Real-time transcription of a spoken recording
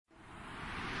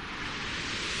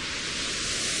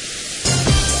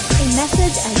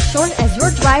message as short as your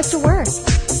drive to work.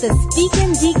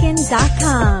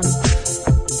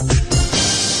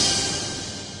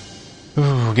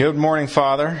 TheSpeakinDeacon.com. Good morning,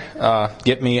 Father.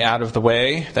 Get me out of the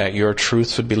way that your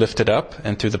truths would be lifted up,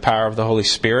 and through the power of the Holy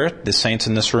Spirit, the saints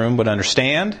in this room would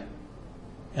understand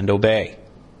and obey.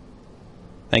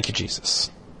 Thank you,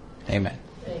 Jesus. Amen.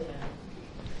 Amen.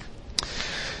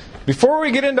 Before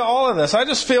we get into all of this, I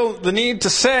just feel the need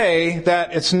to say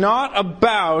that it's not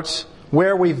about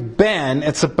where we've been,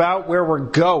 it's about where we're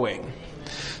going.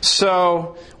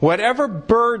 So, whatever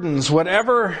burdens,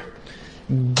 whatever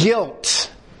guilt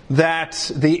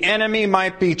that the enemy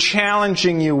might be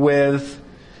challenging you with,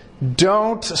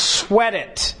 don't sweat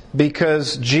it,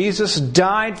 because Jesus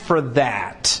died for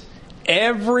that.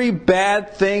 Every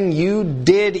bad thing you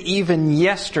did even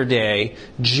yesterday,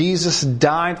 Jesus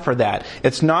died for that.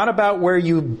 It's not about where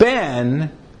you've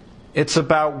been, it's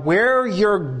about where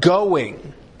you're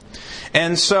going.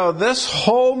 And so this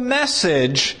whole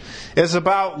message is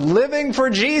about living for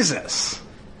Jesus.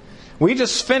 We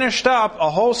just finished up a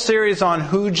whole series on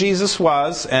who Jesus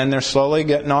was, and they're slowly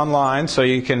getting online so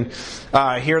you can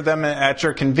hear them at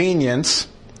your convenience.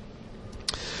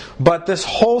 But this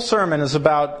whole sermon is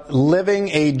about living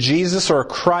a Jesus or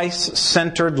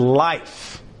Christ-centered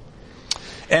life.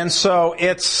 And so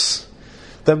it's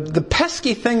the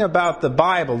pesky thing about the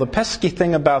Bible, the pesky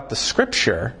thing about the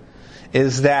Scripture,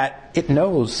 is that it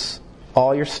knows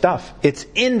all your stuff. It's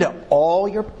into all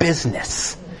your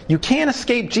business. You can't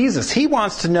escape Jesus. He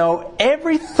wants to know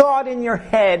every thought in your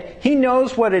head. He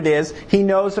knows what it is. He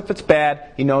knows if it's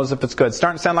bad. He knows if it's good.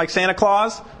 Starting to sound like Santa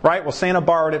Claus, right? Well, Santa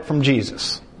borrowed it from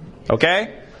Jesus.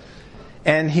 Okay?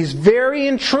 And he's very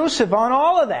intrusive on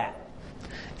all of that.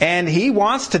 And he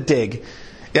wants to dig.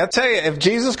 I'll tell you, if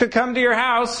Jesus could come to your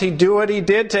house, he'd do what he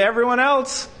did to everyone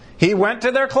else. He went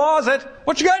to their closet.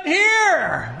 What you got in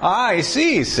here? I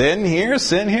see. Sin here,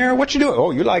 sin here. What you doing?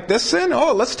 Oh, you like this sin?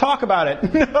 Oh, let's talk about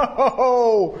it.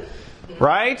 No.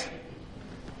 Right?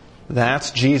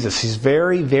 That's Jesus. He's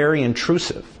very, very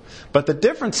intrusive. But the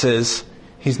difference is,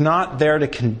 he's not there to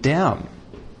condemn.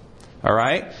 All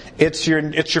right? It's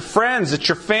your friends, it's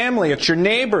your family, it's your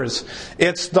neighbors,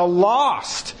 it's the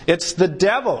lost, it's the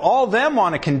devil. All of them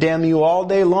want to condemn you all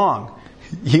day long.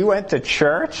 You went to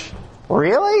church?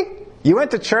 Really? You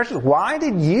went to church? Why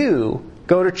did you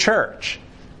go to church?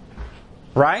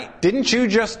 Right? Didn't you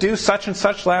just do such and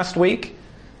such last week?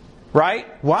 Right?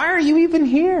 Why are you even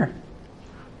here?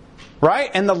 Right?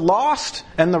 And the lost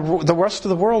and the rest of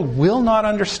the world will not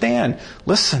understand.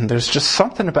 Listen, there's just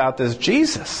something about this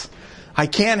Jesus. I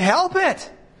can't help it.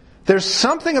 There's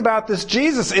something about this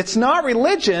Jesus. It's not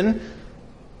religion,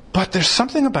 but there's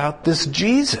something about this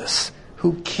Jesus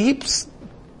who keeps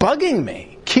bugging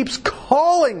me, keeps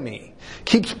calling me,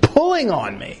 keeps pulling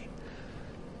on me.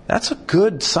 That's a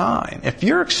good sign. If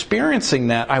you're experiencing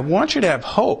that, I want you to have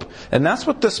hope. And that's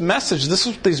what this message, this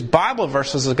is what these Bible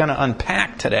verses are going to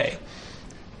unpack today.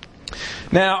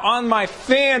 Now, on my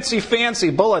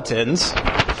fancy bulletins,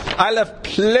 I left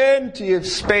plenty of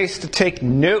space to take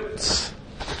notes.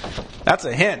 That's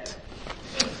a hint.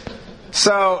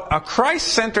 So, a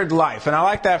Christ-centered life, and I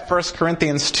like that 1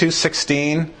 Corinthians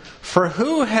 2:16. For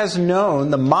who has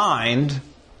known the mind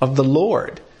of the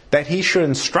Lord, that he should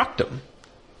instruct him?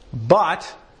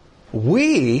 But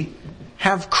we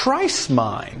have Christ's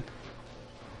mind.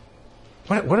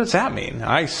 What does that mean?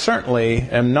 I certainly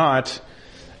am not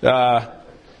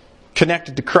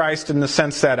connected to Christ in the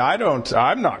sense that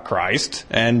I'm not Christ,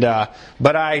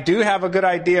 but I do have a good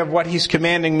idea of what he's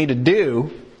commanding me to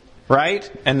do,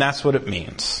 right? And that's what it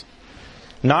means.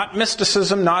 Not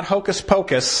mysticism, not hocus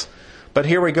pocus. But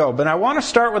here we go. But I want to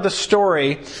start with a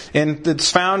story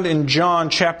that's found in John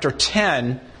chapter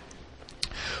 10,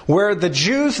 where the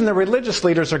Jews and the religious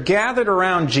leaders are gathered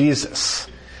around Jesus.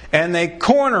 And they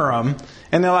corner him,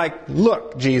 and they're like,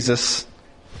 look, Jesus,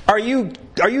 are you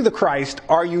the Christ?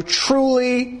 Are you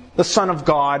truly the Son of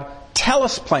God? Tell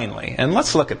us plainly. And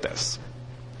let's look at this.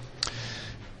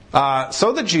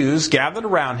 So the Jews gathered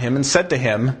around him and said to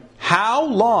him, how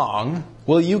long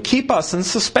will you keep us in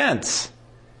suspense?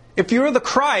 If you're the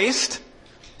Christ,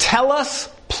 tell us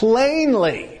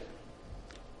plainly.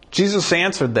 Jesus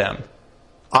answered them,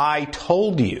 I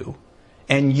told you,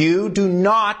 and you do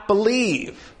not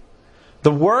believe.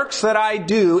 The works that I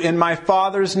do in my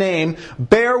Father's name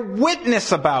bear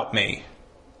witness about me.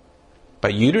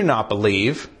 But you do not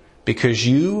believe, because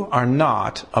you are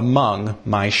not among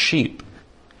my sheep.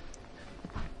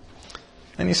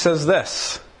 And he says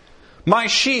this, my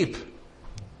sheep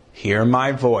hear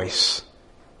my voice,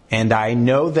 and I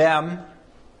know them,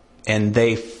 and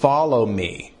they follow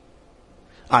me.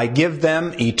 I give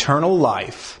them eternal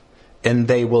life, and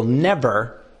they will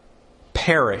never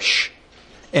perish,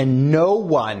 and no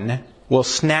one will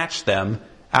snatch them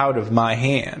out of my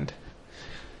hand.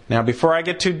 Now, before I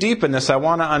get too deep in this, I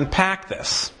want to unpack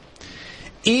this.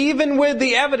 Even with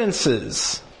the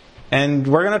evidences, and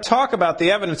we're going to talk about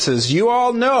the evidences, you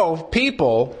all know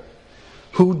people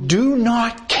who do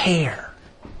not care.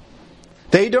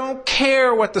 They don't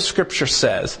care what the Scripture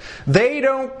says. They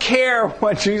don't care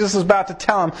what Jesus is about to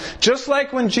tell them. Just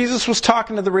like when Jesus was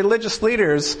talking to the religious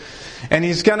leaders, and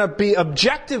He's going to be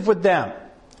objective with them.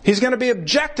 He's going to be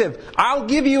objective. I'll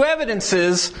give you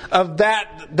evidences of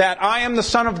that I am the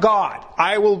Son of God.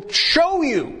 I will show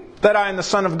you that I am the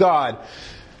Son of God.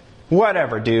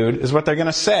 Whatever, dude, is what they're going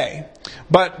to say.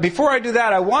 But before I do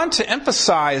that, I want to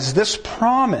emphasize this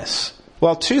promise.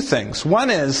 Well, two things.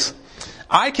 One is,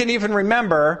 I can even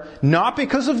remember, not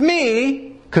because of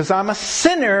me, because I'm a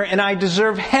sinner and I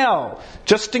deserve hell.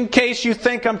 Just in case you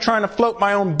think I'm trying to float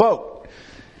my own boat.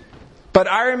 But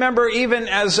I remember even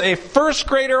as a first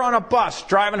grader on a bus,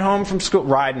 riding home from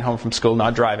school,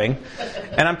 not driving.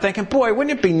 And I'm thinking, boy,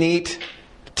 wouldn't it be neat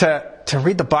to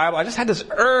read the Bible? I just had this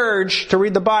urge to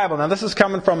read the Bible. Now, this is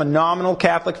coming from a nominal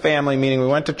Catholic family, meaning we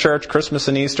went to church Christmas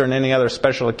and Easter and any other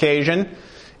special occasion.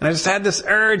 And I just had this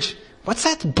urge. What's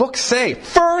that book say?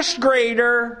 First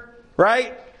grader,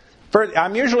 right?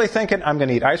 I'm usually thinking, I'm going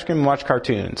to eat ice cream and watch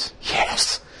cartoons.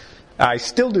 Yes! I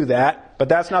still do that, but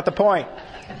that's not the point.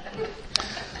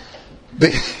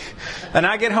 And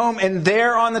I get home, and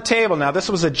there on the table, now this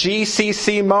was a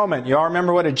GCC moment. You all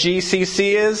remember what a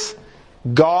GCC is?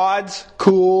 God's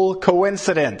cool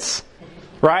coincidence.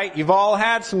 Right? You've all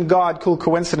had some cool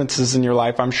coincidences in your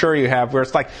life, I'm sure you have, where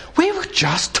it's like, we were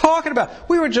just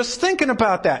thinking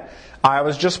about that. I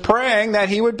was just praying that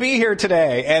He would be here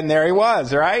today, and there He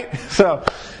was, right? So,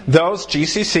 those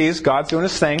GCCs, God's doing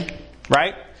His thing,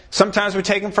 right? Sometimes we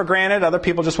take them for granted, other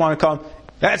people just want to call them,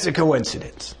 that's a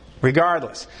coincidence.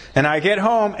 Regardless. And I get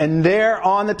home, and there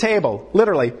on the table,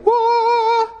 literally,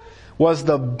 whoa, was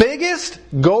the biggest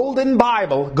golden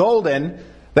Bible,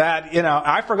 that,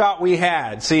 I forgot we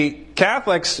had. See,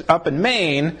 Catholics up in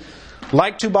Maine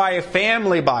like to buy a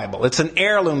family Bible. It's an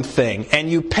heirloom thing. And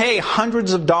you pay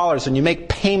hundreds of dollars and you make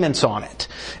payments on it.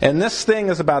 And this thing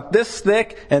is about this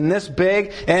thick and this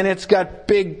big. And it's got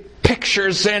big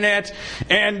pictures in it.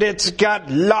 And it's got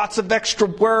lots of extra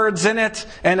words in it.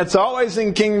 And it's always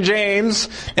in King James.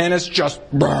 And it's just,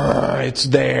 it's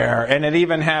there. And it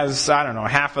even has,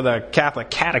 half of the Catholic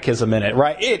catechism in it,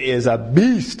 right? It is a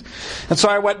beast. And so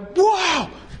I went, wow!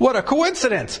 What a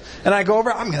coincidence. And I go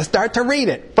over, I'm going to start to read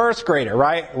it. First grader,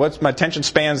 right? What's my attention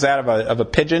span's that of a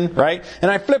pigeon, right?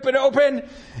 And I flip it open,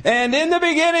 and in the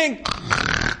beginning,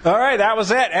 all right, that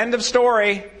was it. End of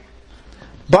story.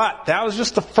 But that was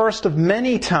just the first of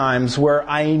many times where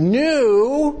I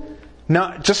knew,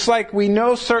 not just like we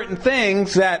know certain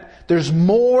things, that there's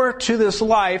more to this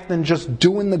life than just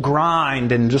doing the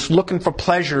grind and just looking for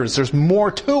pleasures. There's more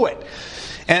to it.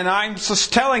 And I'm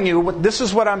just telling you, this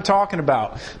is what I'm talking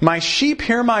about. My sheep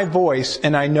hear my voice,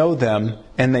 and I know them,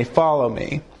 and they follow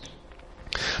me.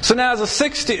 So now as an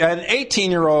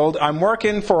 18-year-old, I'm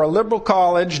working for a liberal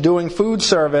college doing food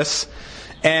service,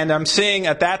 and I'm seeing,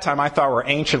 at that time, I thought we were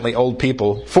anciently old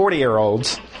people,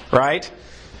 40-year-olds, right?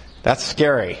 That's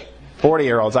scary.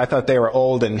 40-year-olds, I thought they were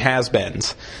old and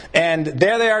has-beens. And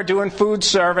there they are doing food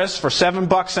service for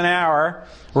 $7 an hour,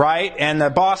 right? And the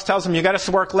boss tells them, you got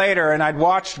to work later. And I'd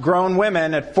watched grown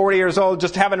women at 40 years old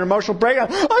just having an emotional breakdown.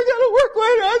 I got to work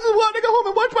later. I just want to go home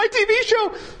and watch my TV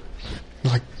show.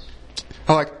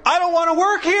 I'm like, I don't want to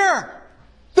work here.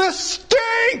 This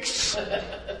stinks.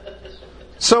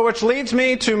 So which leads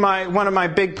me to one of my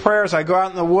big prayers. I go out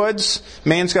in the woods.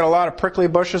 Maine's got a lot of prickly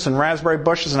bushes and raspberry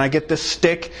bushes, and I get this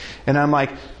stick, and I'm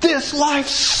like, this life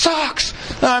sucks.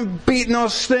 And I'm beating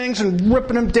those things and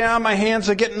ripping them down. My hands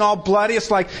are getting all bloody.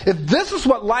 It's like, if this is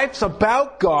what life's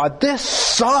about, God, this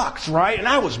sucks, right? And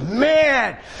I was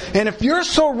mad. And if you're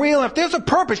so real, if there's a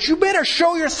purpose, you better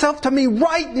show yourself to me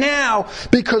right now,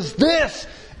 because this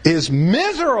is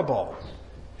miserable.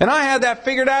 And I had that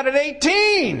figured out at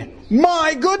 18.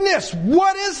 My goodness,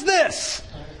 what is this?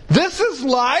 This is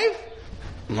life?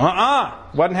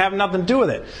 Wouldn't have nothing to do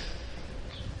with it.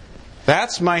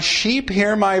 That's my sheep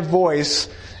hear my voice,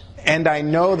 and I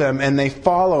know them, and they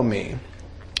follow me.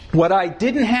 What I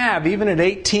didn't have, even at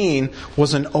 18,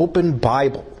 was an open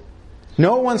Bible.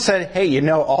 No one said, hey,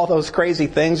 all those crazy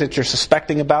things that you're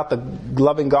suspecting about the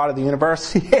loving God of the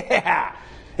universe? Yeah!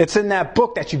 It's in that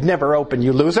book that you've never opened,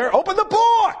 you loser. Open the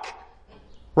book!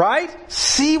 Right?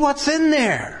 See what's in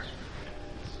there.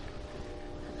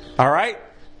 Alright?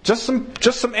 Just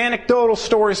some anecdotal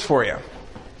stories for you.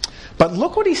 But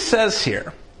look what he says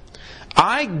here.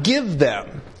 I give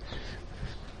them.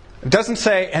 It doesn't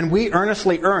say, and we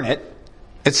earnestly earn it.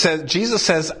 It says, Jesus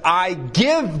says, I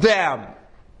give them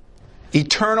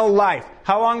eternal life.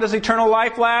 How long does eternal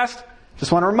life last?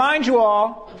 Just want to remind you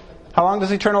all. How long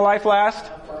does eternal life last?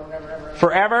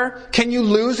 Forever. Can you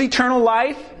lose eternal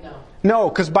life? No,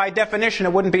 because by definition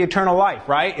it wouldn't be eternal life,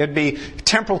 right? It'd be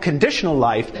temporal conditional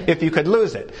life if you could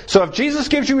lose it. So if Jesus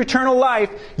gives you eternal life,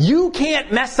 you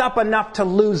can't mess up enough to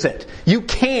lose it. You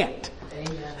can't.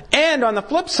 Amen. And on the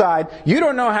flip side, you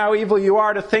don't know how evil you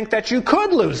are to think that you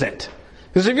could lose it.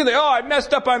 Because if you think, I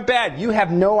messed up, I'm bad, you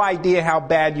have no idea how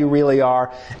bad you really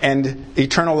are, and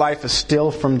eternal life is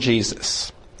still from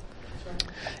Jesus.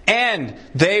 And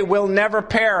they will never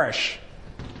perish.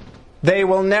 They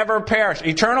will never perish.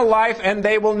 Eternal life, and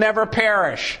they will never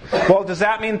perish. Well, does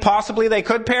that mean possibly they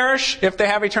could perish if they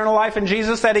have eternal life in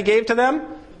Jesus that He gave to them?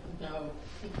 No.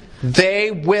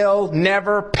 They will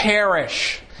never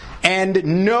perish.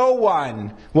 And no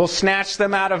one will snatch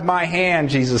them out of my hand,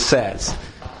 Jesus says.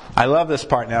 I love this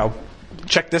part now.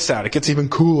 Check this out. It gets even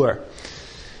cooler.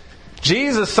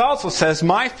 Jesus also says,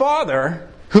 my Father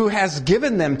who has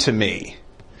given them to me.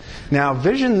 Now,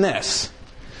 vision this.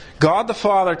 God the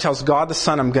Father tells God the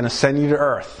Son, I'm going to send you to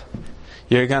earth.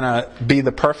 You're going to be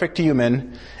the perfect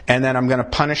human, and then I'm going to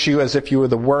punish you as if you were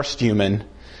the worst human,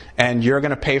 and you're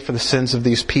going to pay for the sins of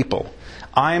these people.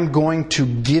 I am going to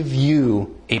give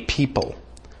you a people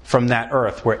from that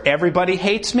earth where everybody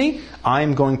hates me. I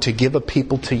am going to give a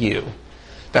people to you.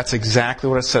 That's exactly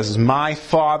what it says. My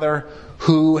Father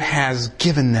who has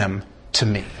given them to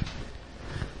me.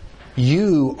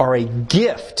 You are a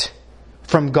gift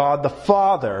from God the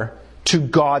Father to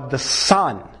God the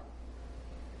Son.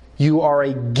 You are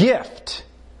a gift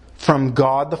from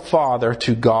God the Father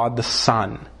to God the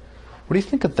Son. What do you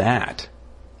think of that?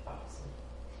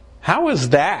 How is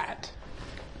that?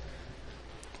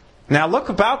 Now look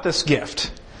about this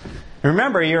gift.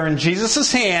 Remember, you're in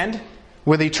Jesus' hand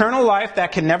with eternal life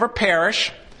that can never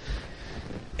perish.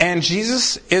 And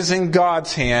Jesus is in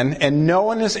God's hand, and no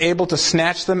one is able to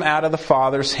snatch them out of the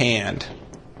Father's hand.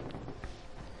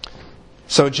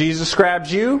 So Jesus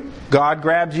grabs you? God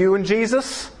grabbed you and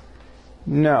Jesus?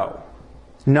 No.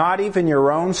 Not even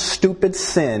your own stupid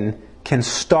sin can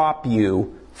stop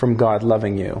you from God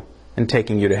loving you and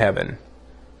taking you to heaven.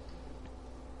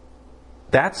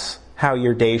 That's how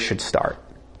your day should start.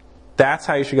 That's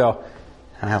how you should go,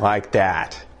 I like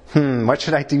that. What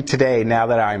should I do today now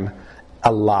that I'm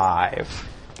alive?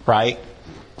 Right?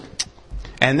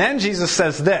 And then Jesus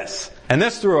says this, and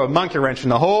this threw a monkey wrench in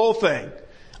the whole thing.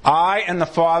 I and the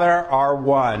Father are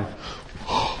one.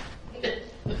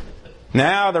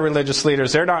 Now the religious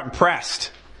leaders, they're not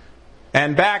impressed.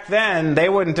 And back then, they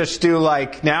wouldn't just do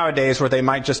like nowadays where they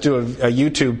might just do a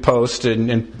YouTube post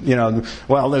and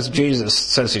well, there's Jesus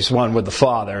says He's one with the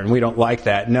Father and we don't like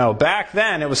that. No, back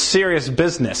then it was serious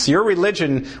business. Your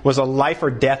religion was a life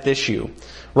or death issue.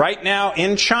 Right now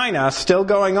in China, still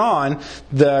going on,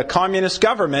 the communist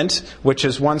government, which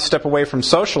is one step away from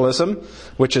socialism,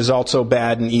 which is also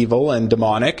bad and evil and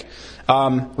demonic,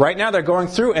 right now they're going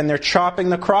through and they're chopping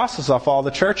the crosses off all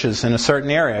the churches in a certain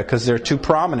area because they're too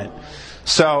prominent.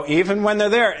 So even when they're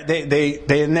there,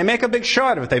 they make a big show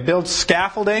out of it. They build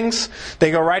scaffoldings.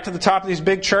 They go right to the top of these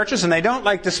big churches, and they don't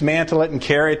like dismantle it and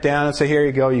carry it down and say, here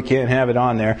you go, you can't have it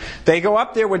on there. They go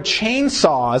up there with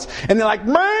chainsaws, and they're like,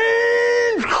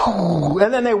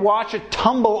 and then they watch it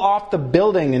tumble off the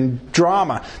building in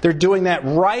drama. They're doing that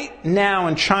right now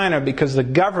in China because the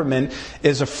government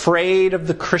is afraid of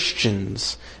the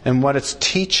Christians and what it's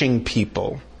teaching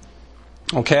people.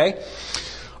 Okay?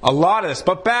 A lot of this.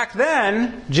 But back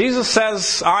then, Jesus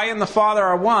says, I and the Father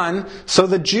are one. So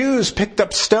the Jews picked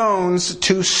up stones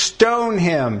to stone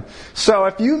Him. So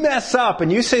if you mess up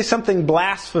and you say something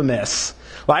blasphemous,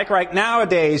 like right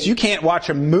nowadays, you can't watch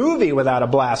a movie without a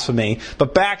blasphemy.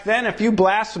 But back then, if you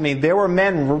blasphemy, there were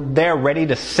men there ready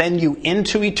to send you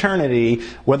into eternity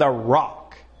with a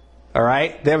rock.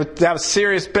 Alright? That was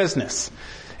serious business.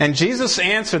 And Jesus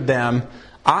answered them,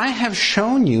 I have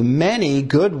shown you many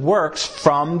good works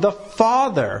from the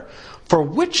Father. For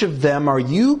which of them are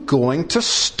you going to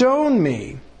stone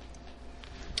me?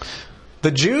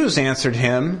 The Jews answered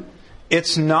him,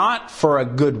 it's not for a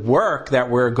good work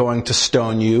that we're going to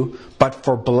stone you, but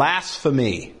for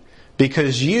blasphemy,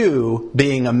 because you,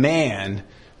 being a man,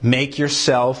 make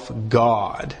yourself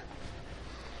God.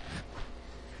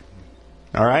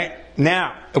 All right?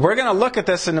 Now, we're going to look at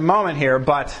this in a moment here,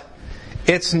 but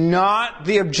it's not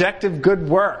the objective good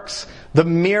works. The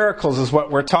miracles is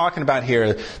what we're talking about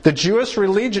here. The Jewish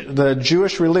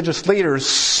religious leaders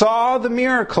saw the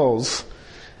miracles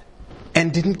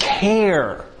and didn't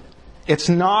care. It's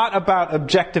not about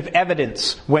objective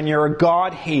evidence when you're a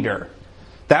God hater.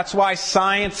 That's why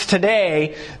science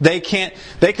today, they can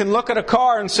look at a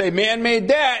car and say, man made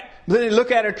that. Then they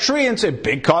look at a tree and say,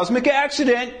 big cosmic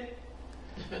accident.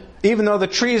 Even though the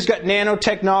tree's got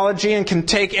nanotechnology and can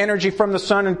take energy from the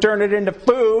sun and turn it into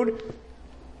food.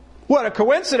 What a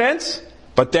coincidence.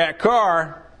 But that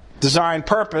car, design,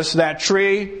 purpose, that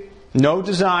tree, no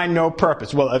design, no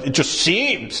purpose. Well, it just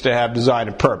seems to have design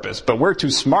and purpose, but we're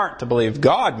too smart to believe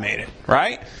God made it,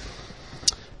 right?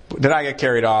 Did I get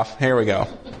carried off? Here we go.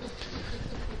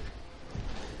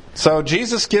 So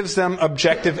Jesus gives them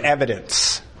objective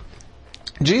evidence.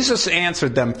 Jesus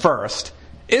answered them first,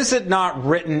 is it not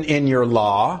written in your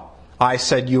law, I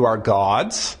said you are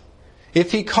gods?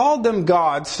 If he called them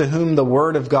gods to whom the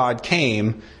word of God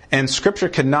came, and Scripture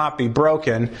cannot be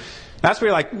broken, that's where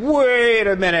you're like, wait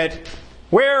a minute.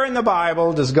 Where in the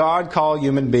Bible does God call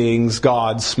human beings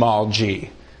gods, small g?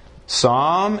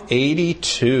 Psalm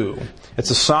 82. It's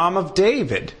a psalm of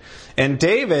David. And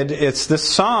David, this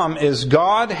psalm is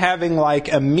God having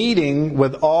like a meeting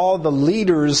with all the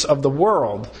leaders of the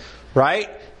world, right?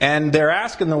 And they're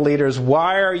asking the leaders,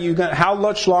 how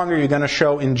much longer are you going to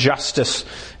show injustice?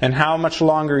 And how much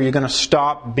longer are you going to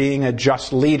stop being a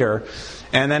just leader?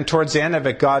 And then towards the end of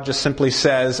it, God just simply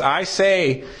says, I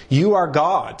say, you are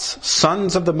gods,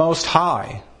 sons of the Most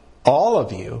High, all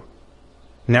of you.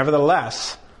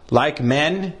 Nevertheless, like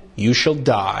men, you shall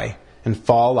die and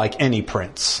fall like any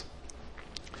prince.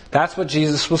 That's what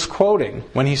Jesus was quoting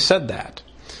when he said that.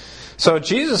 So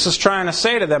Jesus is trying to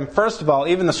say to them, first of all,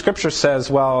 even the Scripture says,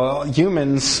 well,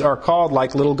 humans are called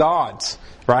like little gods,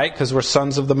 right? Because we're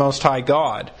sons of the Most High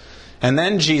God. And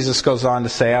then Jesus goes on to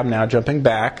say, I'm now jumping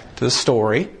back to the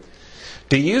story.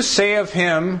 Do you say of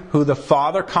him who the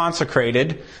Father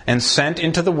consecrated and sent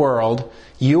into the world,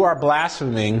 you are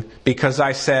blaspheming because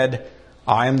I said,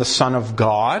 I am the Son of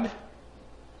God?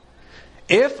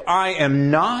 If I am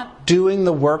not doing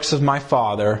the works of my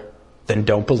Father, then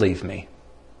don't believe me.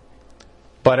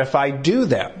 But if I do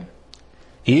them,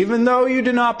 even though you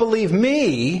do not believe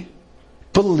me,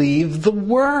 believe the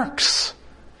works,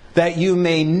 that you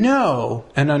may know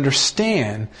and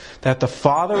understand that the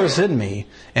Father is in me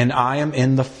and I am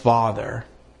in the Father.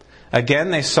 Again,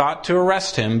 they sought to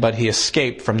arrest him, but he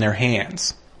escaped from their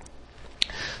hands.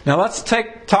 Now let's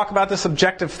talk about this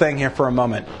objective thing here for a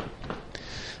moment.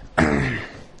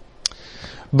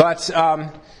 But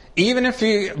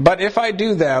if I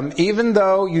do them, even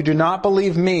though you do not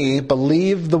believe me,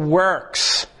 believe the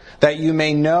works, that you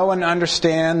may know and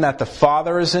understand that the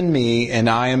Father is in me and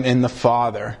I am in the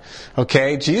Father.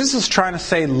 Okay? Jesus is trying to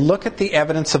say, look at the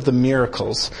evidence of the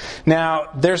miracles. Now,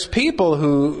 there's people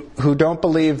who don't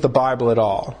believe the Bible at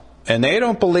all. And they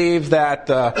don't believe that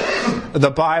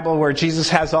the Bible where Jesus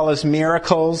has all his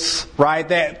miracles,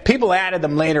 right? People added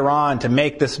them later on to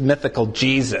make this mythical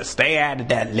Jesus. They added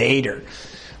that later.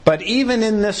 But even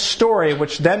in this story,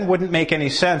 which then wouldn't make any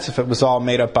sense if it was all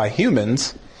made up by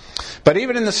humans, but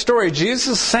even in the story,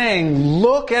 Jesus is saying,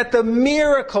 look at the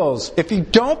miracles. If you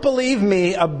don't believe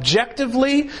me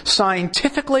objectively,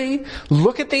 scientifically,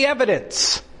 look at the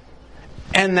evidence.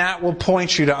 And that will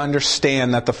point you to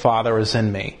understand that the Father is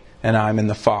in me and I'm in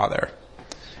the Father.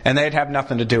 And they'd have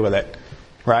nothing to do with it,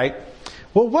 right?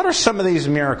 Well, what are some of these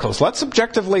miracles? Let's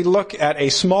objectively look at a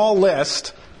small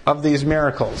list of these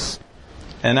miracles.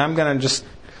 And I'm going to just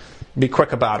be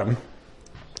quick about them.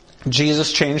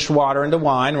 Jesus changed water into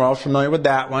wine. We're all familiar with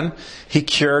that one. He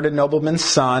cured a nobleman's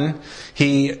son.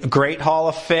 Great haul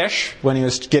of fish when he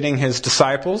was getting his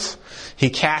disciples.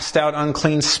 He cast out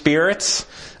unclean spirits.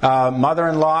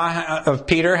 Mother-in-law of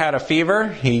Peter had a fever.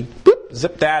 He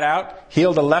zipped that out.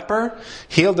 Healed a leper.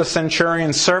 Healed a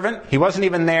centurion's servant. He wasn't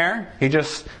even there.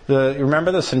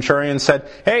 Remember the centurion said,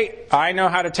 hey, I know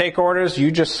how to take orders. You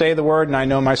just say the word and I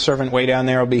know my servant way down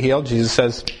there will be healed. Jesus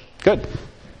says, good.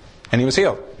 And he was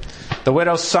healed. The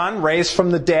widow's son raised from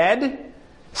the dead,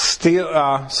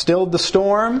 stilled the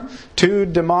storm. 2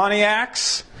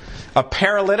 demoniacs, a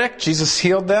paralytic, Jesus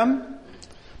healed them.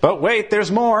 But wait,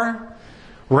 there's more.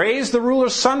 Raised the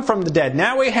ruler's son from the dead.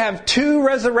 Now we have 2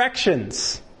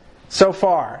 resurrections so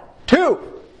far. 2.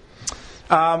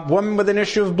 Woman with an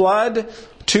issue of blood,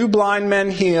 2 blind men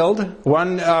healed,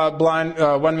 one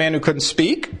man who couldn't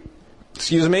speak,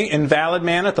 invalid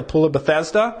man at the pool of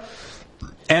Bethesda.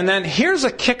 And then here's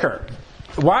a kicker.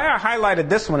 Why I highlighted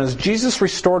this one is Jesus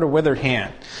restored a withered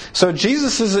hand. So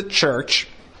Jesus is at church,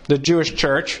 the Jewish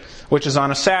church, which is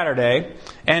on a Saturday.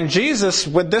 And Jesus,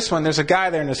 with this one, there's a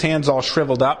guy there and his hand's all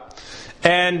shriveled up.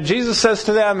 And Jesus says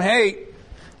to them, hey,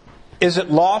 Is it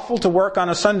lawful to work on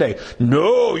a Sunday?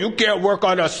 No, you can't work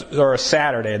on or a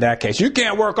Saturday in that case. You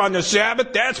can't work on the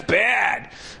Sabbath. That's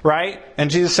bad. Right?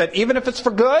 And Jesus said, even if it's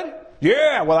for good?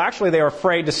 Yeah. Well, actually, they were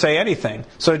afraid to say anything.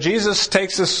 So Jesus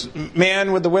takes this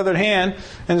man with the withered hand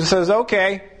and says,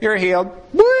 okay, you're healed.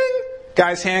 Boing!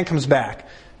 Guy's hand comes back.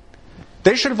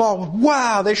 They should have all,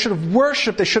 wow, they should have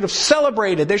worshipped. They should have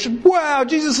celebrated. They should, wow,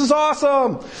 Jesus is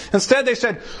awesome. Instead, they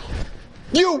said,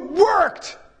 you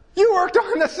worked. You worked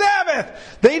on the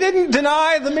Sabbath. They didn't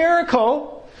deny the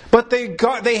miracle, but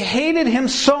they hated him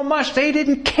so much they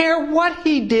didn't care what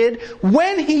he did,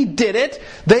 when he did it.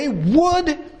 They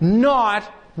would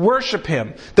not worship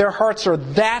him. Their hearts are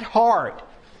that hard.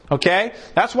 Okay?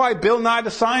 That's why Bill Nye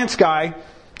the Science Guy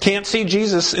can't see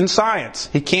Jesus in science.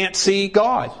 He can't see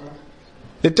God.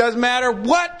 It doesn't matter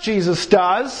what Jesus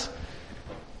does.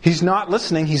 He's not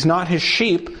listening. He's not his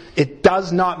sheep. It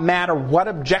does not matter what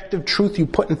objective truth you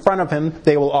put in front of him.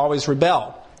 They will always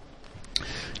rebel.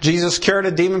 Jesus cured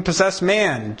a demon-possessed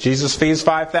man. Jesus feeds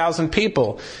 5,000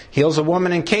 people. Heals a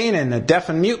woman in Canaan. A deaf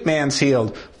and mute man's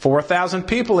healed. 4,000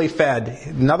 people he fed.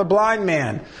 Another blind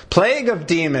man. Plague of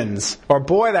demons. Or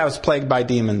boy that was plagued by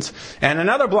demons. And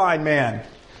another blind man.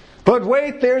 But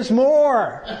wait, there's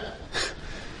more.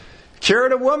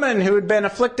 Cured a woman who had been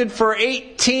afflicted for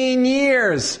 18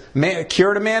 years.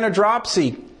 Cured a man of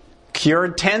dropsy.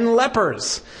 Cured 10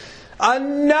 lepers.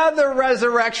 Another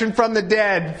resurrection from the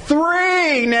dead.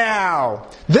 3 now.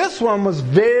 This one was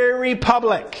very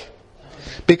public.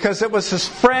 Because it was his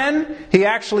friend, he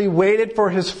actually waited for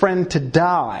his friend to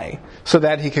die so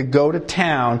that he could go to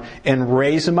town and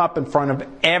raise him up in front of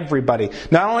everybody.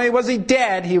 Not only was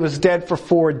he was dead for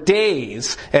 4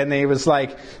 days. And he was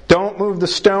like, don't move the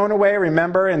stone away,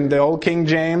 remember, in the old King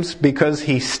James, because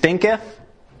he stinketh.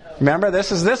 Remember,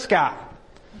 this is this guy.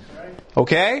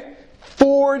 Okay?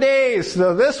 4 days.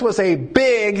 So this was a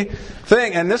big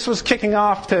thing. And this was kicking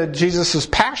off to Jesus'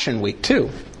 Passion Week, too.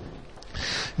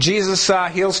 Jesus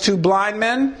heals 2 blind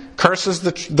men, curses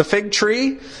the fig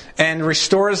tree, and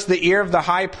restores the ear of the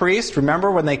high priest.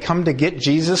 Remember when they come to get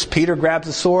Jesus, Peter grabs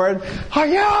a sword.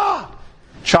 Hi-ya!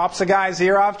 Chops the guy's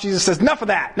ear off. Jesus says, enough of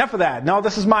that, enough of that. No,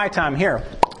 this is my time. Here,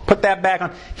 put that back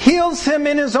on. Heals him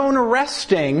in his own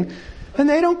arresting, and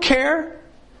they don't care.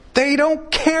 They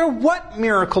don't care what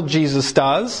miracle Jesus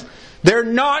does. They're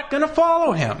not going to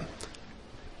follow him.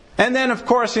 And then, of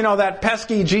course, that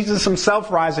pesky Jesus himself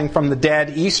rising from the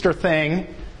dead Easter thing,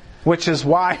 which is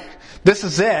why, this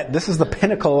is it. This is the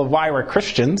pinnacle of why we're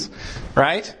Christians,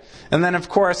 right? And then, of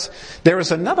course, there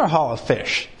was another haul of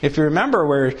fish. If you remember,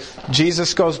 where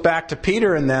Jesus goes back to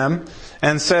Peter and them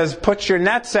and says, put your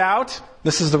nets out.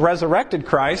 This is the resurrected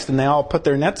Christ. And they all put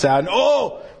their nets out. And,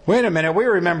 oh, wait a minute, we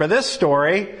remember this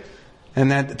story. And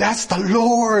then, that's the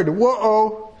Lord.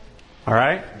 Whoa. All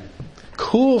right?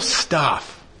 Cool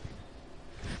stuff.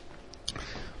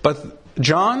 But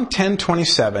John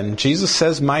 10:27, Jesus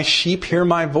says, my sheep hear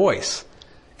my voice,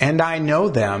 and I know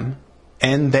them,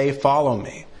 and they follow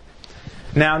me.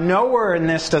 Now, nowhere in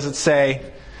this does it say,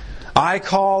 I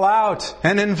call out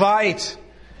and invite,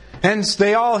 and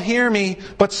they all hear me,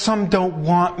 but some don't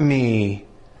want me.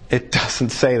 It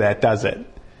doesn't say that, does it?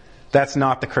 That's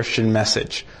not the Christian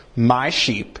message. My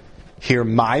sheep hear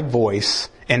my voice,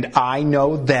 and I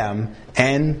know them,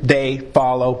 and they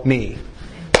follow me.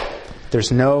 There's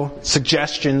no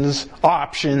suggestions,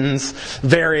 options,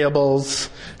 variables,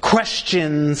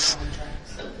 questions.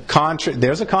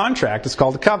 There's a contract. It's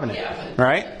called a covenant,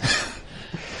 right?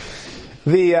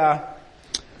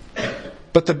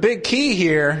 But the big key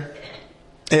here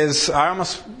is, I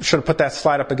almost should have put that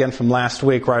slide up again from last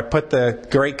week, where I put the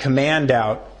great command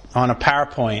out on a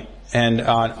PowerPoint and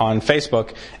on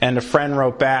Facebook, and a friend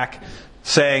wrote back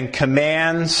saying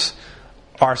commands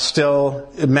are still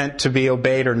meant to be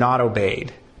obeyed or not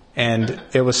obeyed. And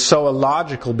it was so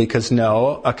illogical because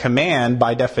a command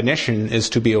by definition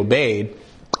is to be obeyed,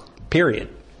 period.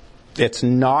 It's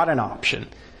not an option.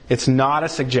 It's not a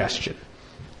suggestion.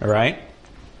 All right?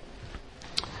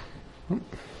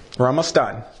 We're almost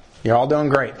done. You're all doing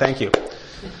great. Thank you.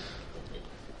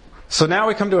 So now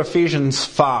we come to Ephesians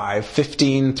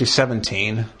 5:15 through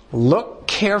 17. Look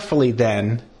carefully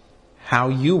then how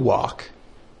you walk,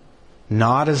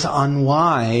 not as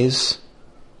unwise,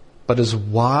 but as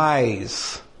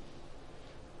wise,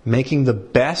 making the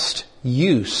best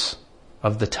use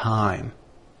of the time,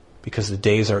 because the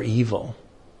days are evil.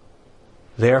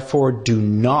 Therefore, do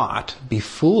not be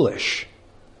foolish,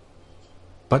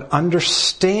 but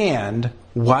understand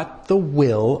what the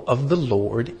will of the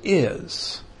Lord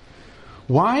is.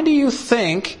 Why do you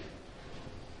think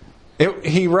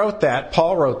he wrote that,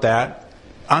 Paul wrote that,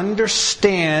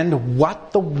 understand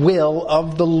what the will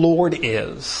of the Lord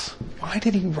is. Why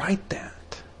did he write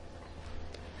that?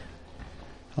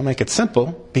 I'll make it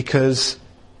simple, because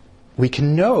we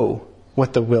can know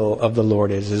what the will of the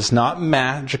Lord is. It is not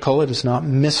magical. It is not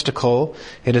mystical.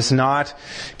 It is not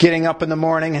getting up in the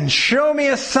morning and show me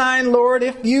a sign, Lord.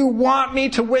 If you want me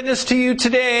to witness to you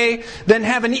today, then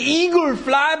have an eagle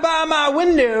fly by my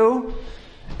window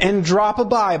and drop a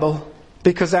Bible,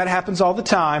 because that happens all the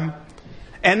time.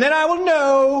 And then I will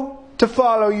know to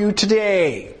follow you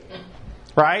today.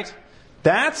 Right?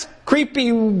 That's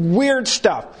creepy, weird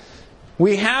stuff.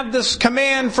 We have this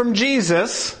command from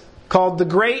Jesus called the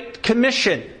Great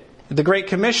Commission. The Great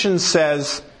Commission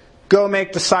says, go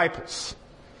make disciples.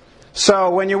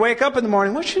 So when you wake up in the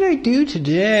morning, what should I do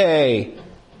today?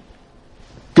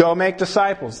 Go make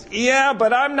disciples. Yeah,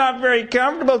 but I'm not very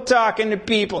comfortable talking to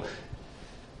people.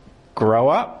 Grow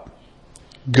up.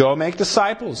 Go make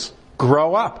disciples.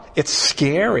 Grow up. It's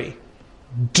scary.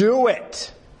 Do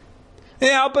it.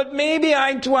 Yeah, but maybe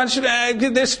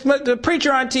the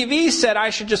preacher on TV said I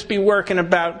should just be working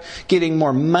about getting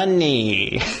more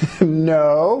money.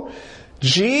 No.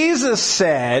 Jesus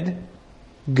said,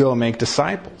 go make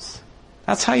disciples.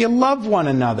 That's how you love one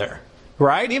another.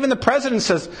 Right? Even the president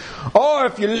says, oh,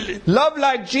 if you love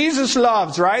like Jesus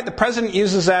loves, right? The president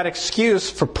uses that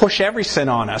excuse for push every sin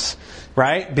on us,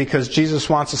 right? Because Jesus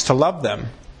wants us to love them.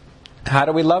 How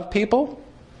do we love people?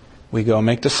 We go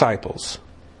make disciples.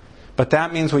 But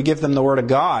that means we give them the Word of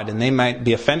God, and they might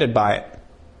be offended by it.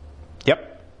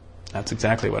 Yep, that's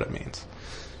exactly what it means.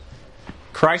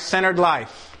 Christ-centered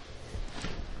life.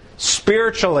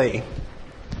 Spiritually,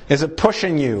 is it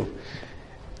pushing you?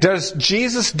 Does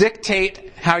Jesus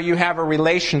dictate how you have a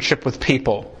relationship with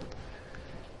people?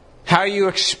 How you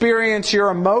experience your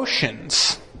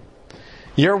emotions?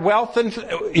 Your health and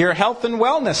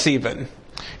wellness even?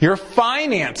 Your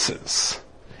finances?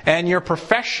 And your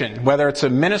profession, whether it's a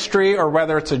ministry or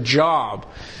whether it's a job.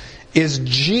 Is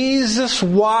Jesus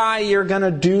why you're going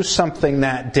to do something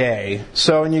that day?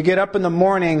 So when you get up in the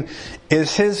morning,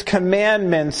 is His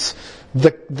commandments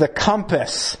the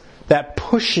compass that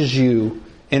pushes you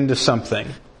into something?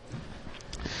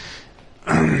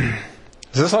 Does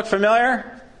this look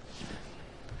familiar?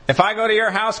 If I go to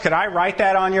your house, could I write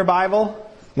that on your Bible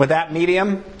with that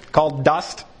medium called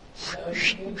dust?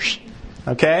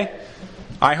 Okay?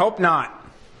 I hope not.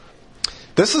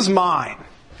 This is mine.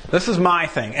 This is my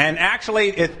thing. And actually,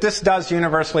 this does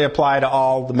universally apply to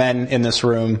all the men in this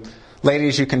room.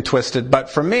 Ladies, you can twist it.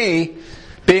 But for me,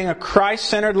 being a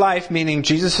Christ-centered life, meaning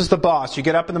Jesus is the boss. You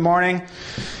get up in the morning,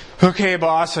 okay,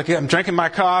 boss, I'm drinking my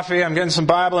coffee, I'm getting some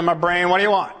Bible in my brain, what do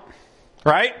you want?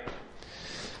 Right?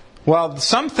 Well,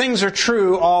 some things are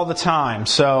true all the time.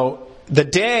 So the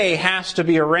day has to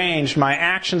be arranged. My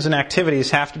actions and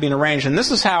activities have to be arranged. And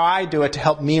this is how I do it to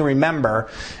help me remember.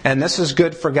 And this is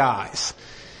good for guys.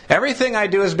 Everything I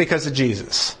do is because of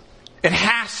Jesus. It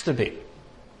has to be.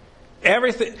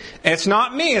 Everything. It's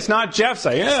not me. It's not Jeff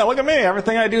saying, yeah, look at me.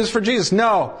 Everything I do is for Jesus.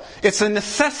 No. It's a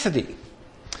necessity.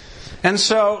 And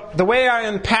so the way I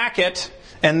unpack it,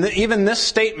 and even this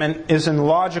statement is in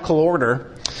logical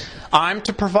order, I'm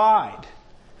to provide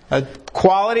a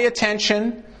quality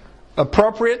attention,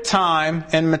 appropriate time,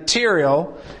 and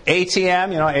material.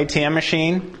 ATM, ATM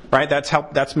machine, right?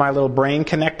 That's my little brain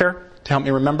connector to help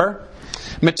me remember.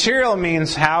 Material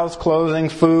means house, clothing,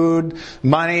 food,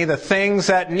 money, the things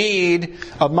that need.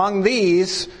 Among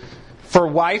these, for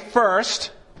wife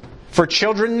first, for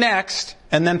children next,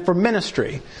 and then for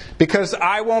ministry. Because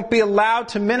I won't be allowed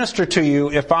to minister to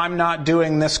you if I'm not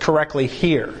doing this correctly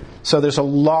here. So there's a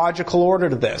logical order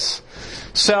to this.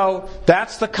 So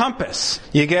that's the compass.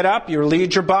 You get up, you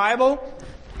read your Bible.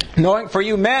 Knowing for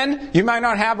you men, you might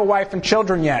not have a wife and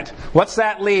children yet. What's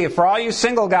that leave? For all you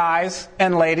single guys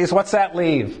and ladies, what's that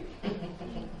leave?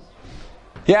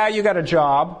 Yeah, you got a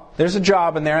job. There's a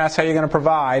job in there. That's how you're going to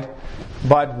provide.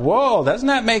 But whoa, doesn't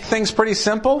that make things pretty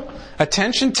simple?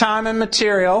 Attention, time, and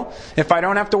material. If I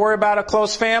don't have to worry about a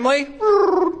close family,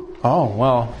 oh,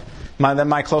 well, then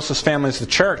my closest family is the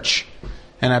church.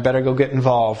 And I better go get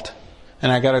involved.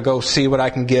 And I got to go see what I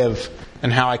can give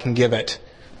and how I can give it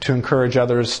to encourage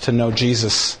others to know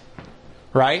Jesus.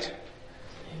 Right?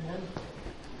 Amen.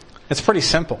 It's pretty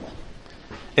simple.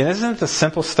 And isn't it the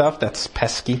simple stuff that's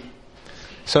pesky?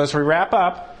 So as we wrap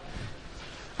up,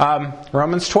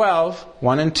 Romans 12,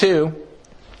 1 and 2,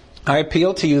 I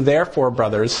appeal to you therefore,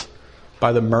 brothers,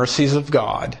 by the mercies of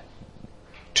God,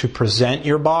 to present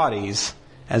your bodies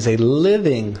as a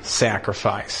living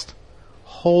sacrifice,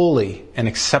 holy and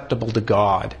acceptable to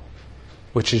God,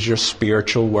 which is your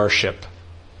spiritual worship.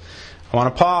 I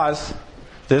want to pause.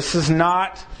 This is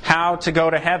not how to go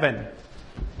to heaven.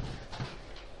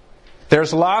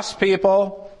 There's lost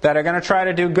people that are going to try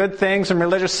to do good things and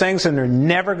religious things, and they're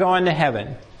never going to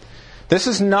heaven. This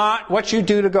is not what you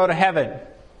do to go to heaven.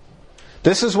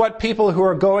 This is what people who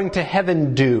are going to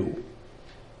heaven do.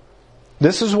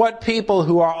 This is what people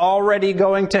who are already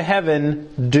going to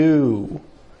heaven do.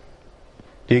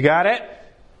 Do you got it?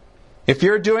 If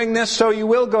you're doing this so you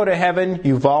will go to heaven,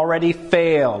 you've already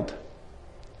failed.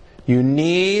 You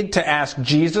need to ask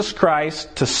Jesus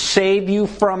Christ to save you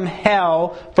from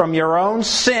hell, from your own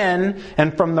sin,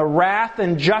 and from the wrath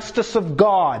and justice of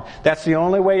God. That's the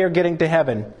only way you're getting to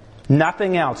heaven.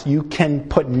 Nothing else. You can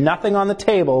put nothing on the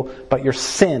table but your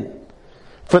sin.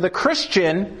 For the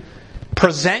Christian,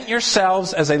 present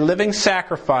yourselves as a living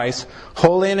sacrifice,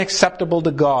 holy and acceptable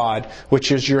to God,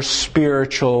 which is your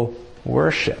spiritual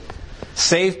worship.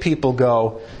 Saved people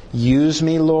go, use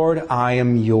me, Lord, I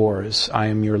am yours. I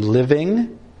am your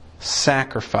living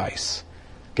sacrifice.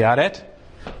 Got it?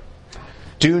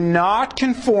 Do not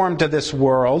conform to this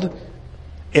world.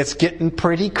 It's getting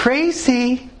pretty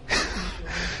crazy.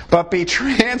 But be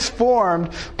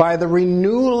transformed by the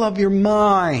renewal of your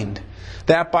mind,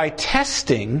 that by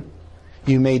testing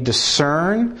you may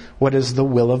discern what is the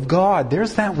will of God.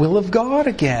 There's that will of God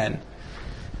again.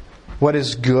 What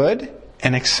is good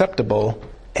and acceptable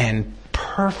and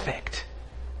perfect,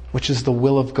 which is the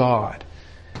will of God.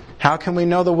 How can we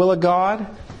know the will of God?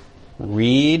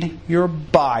 Read your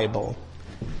Bible.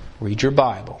 Read your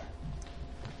Bible.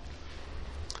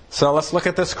 So let's look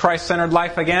at this Christ-centered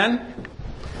life again.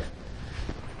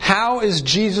 How is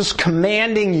Jesus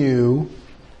commanding you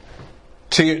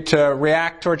to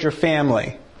react towards your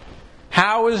family?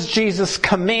 How is Jesus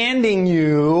commanding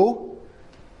you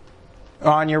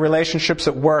on your relationships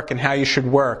at work and how you should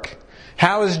work?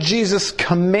 How is Jesus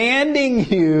commanding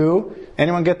you?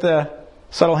 Anyone get the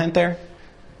subtle hint there?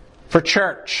 For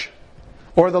church,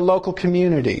 or the local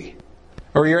community,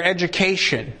 or your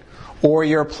education, or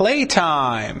your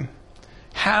playtime.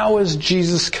 How is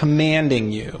Jesus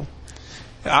commanding you?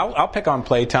 I'll pick on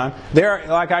playtime.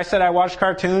 Like I said, I watch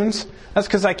cartoons. That's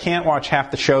because I can't watch half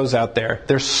the shows out there.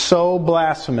 They're so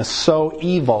blasphemous, so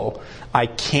evil. I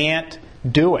can't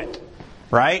do it.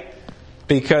 Right?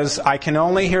 Because I can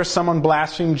only hear someone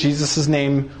blaspheme Jesus'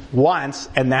 name once,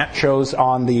 and that show's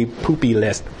on the poopy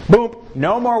list. Boom!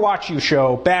 No more watch you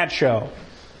show. Bad show.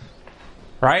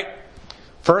 Right?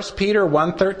 1 Peter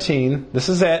 1:13. This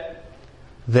is it.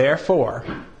 Therefore,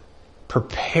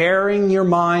 preparing your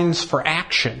minds for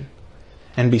action,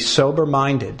 and be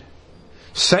sober-minded.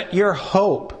 Set your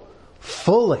hope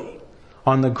fully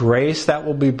on the grace that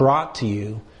will be brought to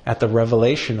you at the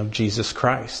revelation of Jesus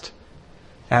Christ.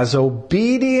 As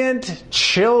obedient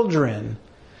children,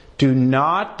 do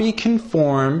not be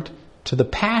conformed to the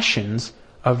passions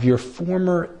of your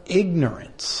former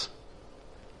ignorance.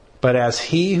 But as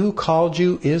He who called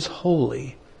you is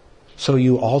holy, so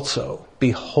you also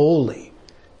be holy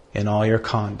in all your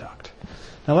conduct.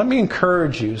 Now let me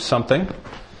encourage you something.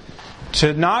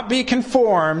 To not be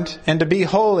conformed and to be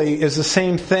holy is the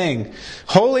same thing.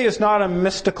 Holy is not a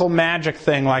mystical magic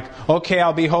thing like, okay,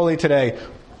 I'll be holy today.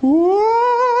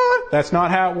 What? That's not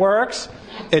how it works.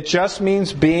 It just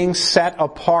means being set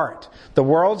apart. The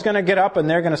world's going to get up and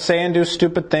they're going to say and do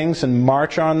stupid things and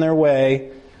march on their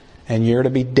way, and you're to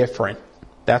be different.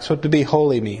 That's what to be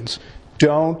holy means.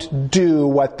 Don't do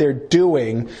what they're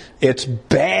doing. It's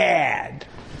bad.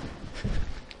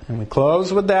 And we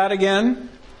close with that again.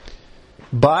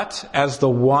 But as the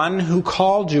one who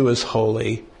called you is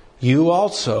holy, you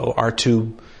also are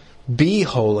to be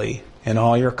holy in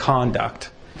all your conduct.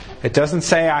 It doesn't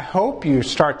say, I hope you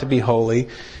start to be holy.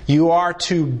 You are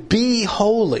to be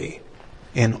holy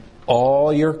in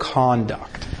all your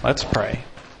conduct. Let's pray.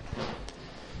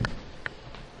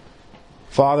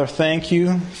 Father, thank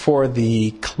you for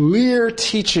the clear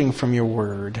teaching from your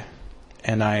word.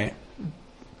 And I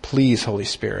please, Holy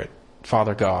Spirit,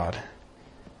 Father God,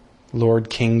 Lord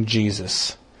King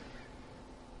Jesus,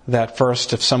 that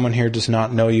first, if someone here does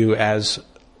not know you as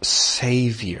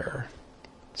Savior,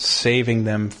 saving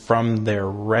them from their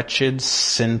wretched,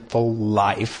 sinful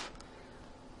life,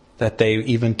 that they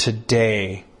even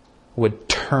today would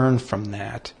turn from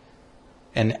that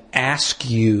and ask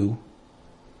you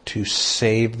to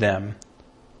save them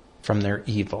from their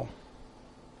evil.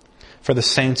 For the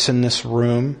saints in this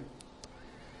room,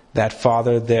 that,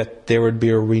 Father, that there would be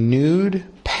a renewed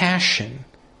passion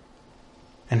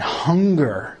and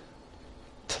hunger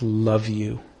to love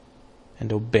you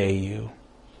and obey you.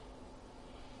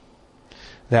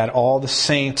 That all the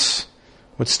saints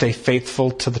would stay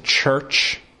faithful to the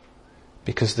church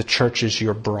because the church is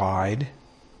your bride.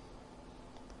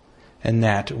 and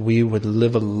that we would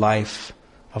live a life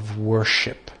of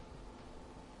worship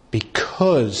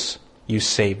because you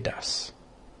saved us.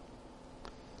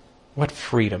 What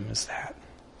freedom is that?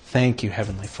 Thank you,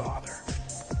 Heavenly Father.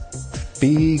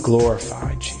 Be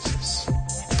glorified, Jesus.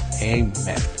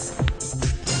 Amen.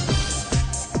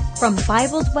 From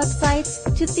Bible's websites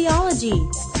to theology,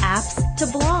 apps to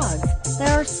blogs,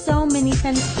 there are so many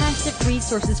fantastic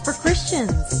resources for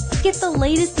Christians. Get the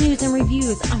latest news and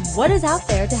reviews on what is out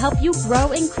there to help you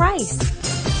grow in Christ.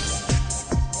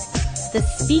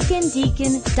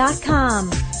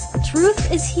 TheSpeakingDeacon.com.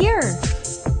 Truth is here.